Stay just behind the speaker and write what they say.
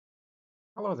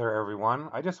Hello there, everyone.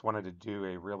 I just wanted to do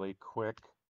a really quick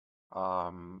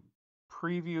um,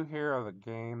 preview here of a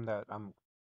game that I'm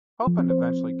hoping to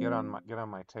eventually get on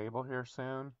my table here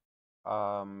soon.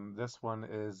 This one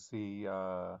is it's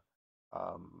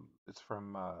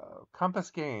from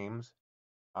Compass Games,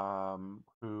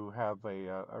 who have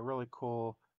a really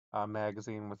cool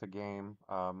magazine with a game.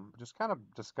 Just kind of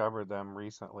discovered them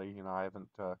recently. I haven't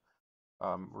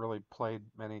really played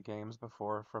many games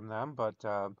before from them, but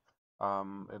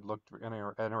it looked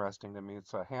interesting to me.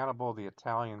 It's Hannibal, the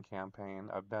Italian campaign.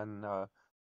 I've been,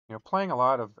 playing a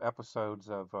lot of episodes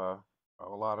of a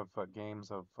lot of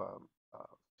games of uh,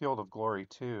 Field of Glory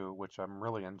 2, which I'm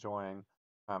really enjoying.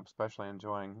 Especially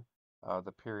enjoying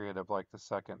the period of like the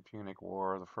Second Punic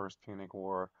War, the First Punic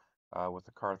War, with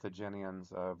the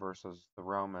Carthaginians versus the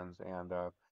Romans, and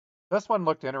this one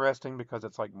looked interesting because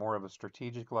it's like more of a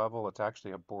strategic level. It's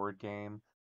actually a board game.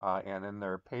 And in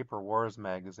their Paper Wars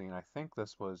magazine, I think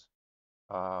this was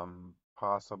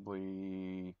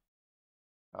possibly,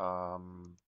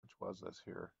 which was this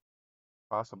here?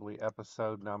 Possibly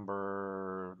episode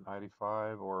number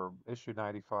 95 or issue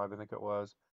 95, I think it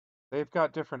was. They've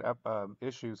got different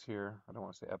issues here. I don't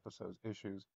want to say episodes,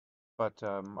 issues, but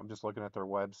I'm just looking at their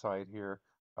website here.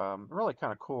 Really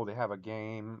kind of cool. They have a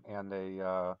game and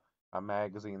a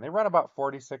magazine. They run about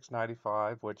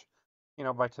 46.95, which,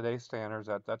 by today's standards,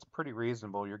 that's pretty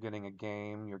reasonable. You're getting a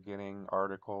game, you're getting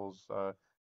articles,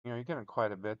 you're getting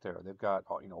quite a bit there. They've got,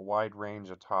 a wide range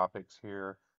of topics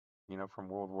here, from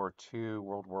World War II,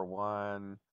 World War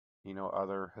One,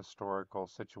 other historical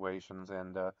situations,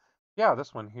 and yeah,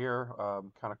 this one here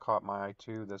kind of caught my eye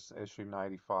too. This issue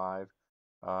 95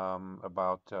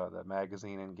 about the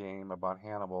magazine and game about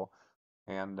Hannibal.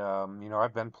 And,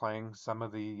 I've been playing some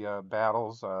of the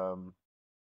battles,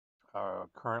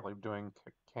 currently doing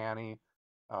Canny.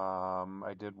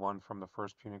 I did one from the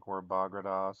First Punic War,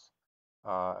 Bagradas.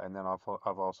 And then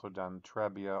I've also done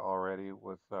Trebia already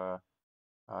with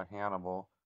Hannibal.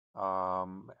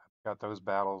 Got those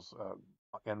battles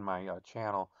in my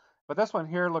channel. But this one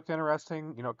here looked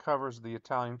interesting. It covers the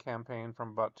Italian campaign from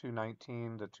about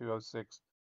 219 to 206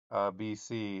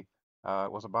 BC.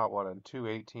 It was about what in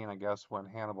 218, I guess, when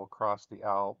Hannibal crossed the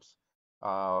Alps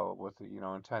with the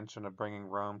intention of bringing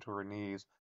Rome to her knees.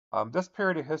 This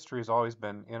period of history has always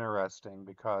been interesting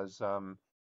because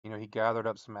he gathered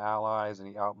up some allies and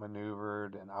he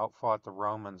outmaneuvered and outfought the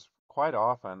Romans quite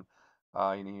often.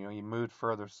 He moved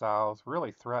further south,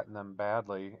 really threatened them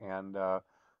badly, and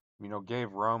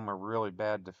gave Rome a really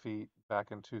bad defeat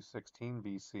back in 216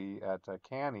 BC at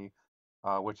Cannae,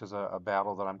 which is a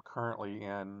battle that I'm currently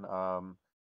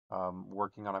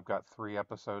working on. I've got 3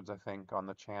 episodes, I think, on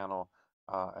the channel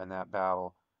in that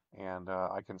battle, and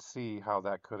I can see how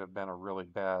that could have been a really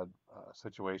bad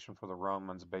situation for the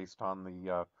Romans based on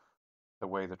the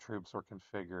way the troops were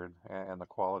configured and the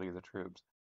quality of the troops.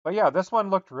 But yeah, this one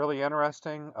looked really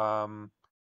interesting.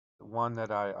 One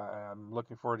that I'm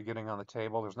looking forward to getting on the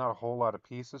table. There's not a whole lot of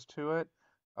pieces to it.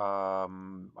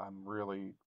 I'm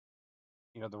really,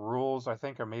 the rules I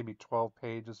think are maybe 12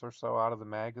 pages or so out of the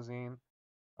magazine.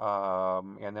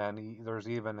 And then there's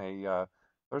even a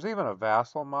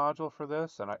Vassal module for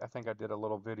this, and I think I did a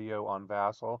little video on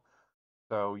Vassal.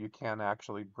 So you can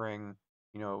actually bring,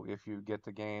 if you get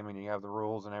the game and you have the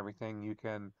rules and everything, you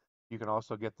can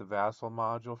also get the Vassal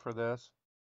module for this,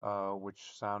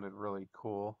 which sounded really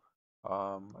cool.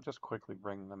 I'll just quickly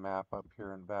bring the map up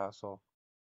here in Vassal,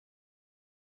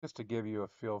 just to give you a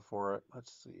feel for it.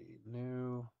 Let's see,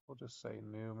 new, we'll just say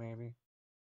new maybe.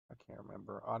 I can't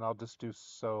remember. And I'll just do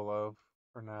solo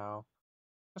for now.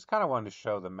 Just kind of wanted to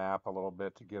show the map a little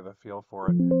bit to give a feel for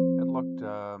it. It looked,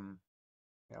 yeah,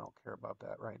 I don't care about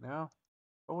that right now.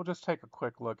 But we'll just take a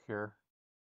quick look here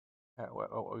at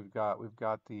what we've got. We've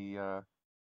got the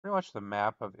pretty much the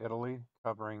map of Italy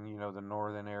covering, the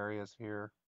northern areas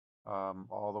here,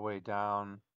 all the way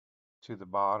down to the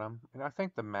bottom. And I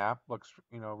think the map looks,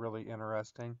 really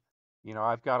interesting.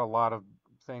 I've got a lot of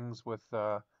things with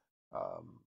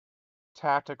um,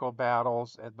 tactical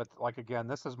battles, but like again,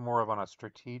 this is more of on a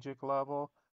strategic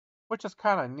level, which is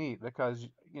kind of neat because,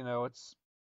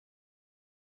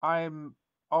 I'm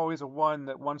always a one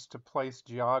that wants to place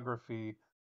geography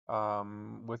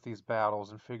with these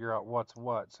battles and figure out what's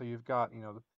what. So you've got,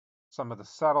 some of the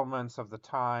settlements of the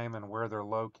time and where they're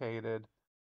located.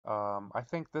 I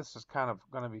think this is kind of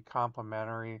going to be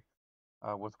complementary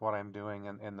with what I'm doing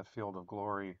in the Field of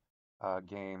Glory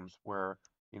games, where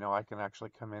I can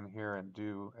actually come in here and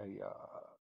do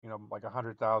like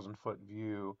 100,000 foot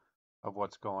view of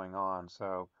what's going on.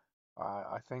 So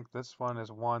I think this one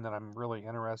is one that I'm really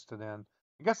interested in.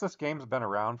 I guess this game's been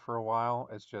around for a while.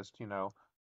 It's just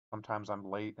Sometimes I'm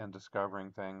late in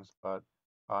discovering things, but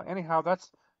anyhow,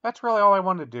 that's really all I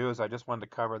wanted to do. Is I just wanted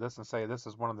to cover this and say this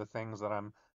is one of the things that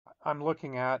I'm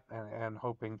looking at and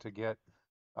hoping to get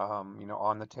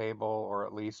on the table, or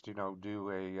at least, do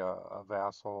a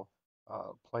vassal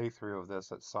playthrough of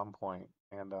this at some point.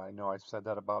 And I know I've said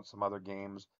that about some other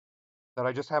games that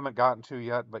I just haven't gotten to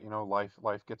yet, but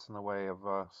life gets in the way of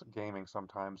gaming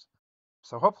sometimes.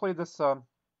 So hopefully this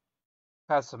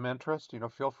has some interest.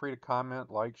 Feel free to comment,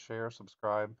 like, share,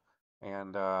 subscribe,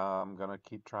 and I'm gonna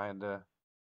keep trying to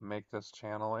make this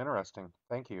channel interesting.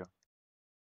 Thank you.